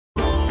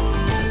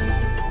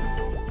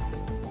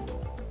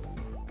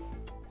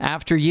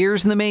After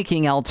years in the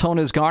making,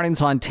 Altona's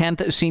Gardens on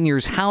 10th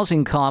Seniors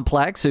Housing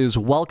Complex is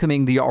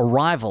welcoming the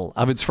arrival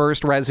of its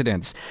first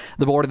residents.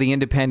 The board of the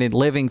independent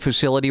living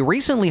facility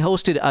recently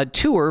hosted a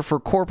tour for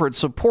corporate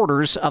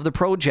supporters of the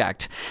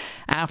project.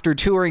 After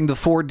touring the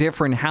 4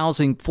 different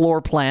housing floor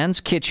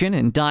plans, kitchen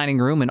and dining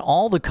room, and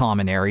all the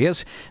common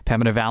areas,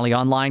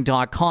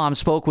 PembinaValleyOnline.com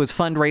spoke with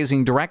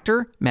fundraising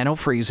director Menno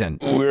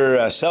Friesen.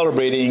 We're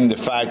celebrating the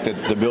fact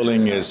that the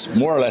building is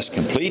more or less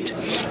complete.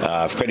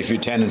 Quite a few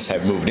tenants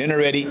have moved in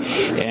already,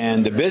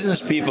 and the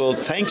business people,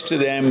 thanks to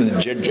them and the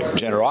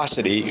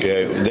generosity,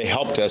 they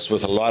helped us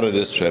with a lot of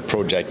this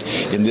project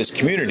in this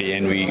community,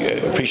 and we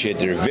appreciate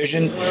their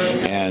vision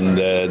and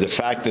the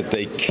fact that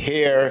they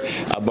care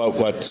about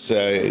what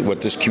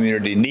this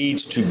community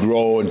needs to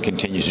grow and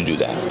continue to do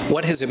that.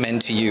 What has it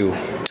meant to you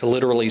to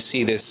literally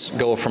see this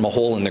go from a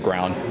hole in the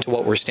ground to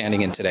what we're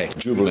standing in today?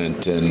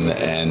 Jubilant,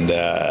 and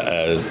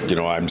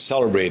I'm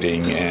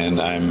celebrating,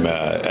 and I'm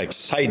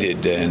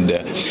excited, and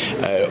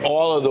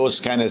all of those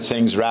kind of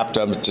things wrapped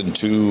up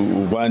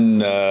into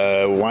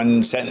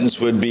one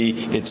sentence would be,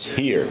 it's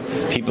here.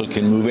 People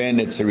can move in.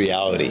 It's a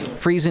reality.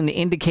 Friesen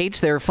indicates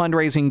their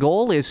fundraising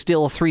goal is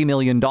still $3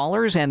 million,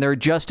 and they're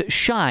just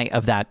shy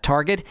of that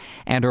target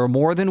and are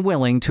more than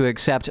willing to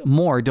accept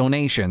more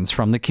donations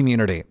from the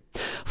community.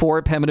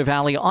 For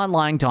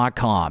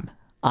PembinaValleyOnline.com,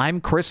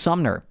 I'm Chris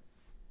Sumner.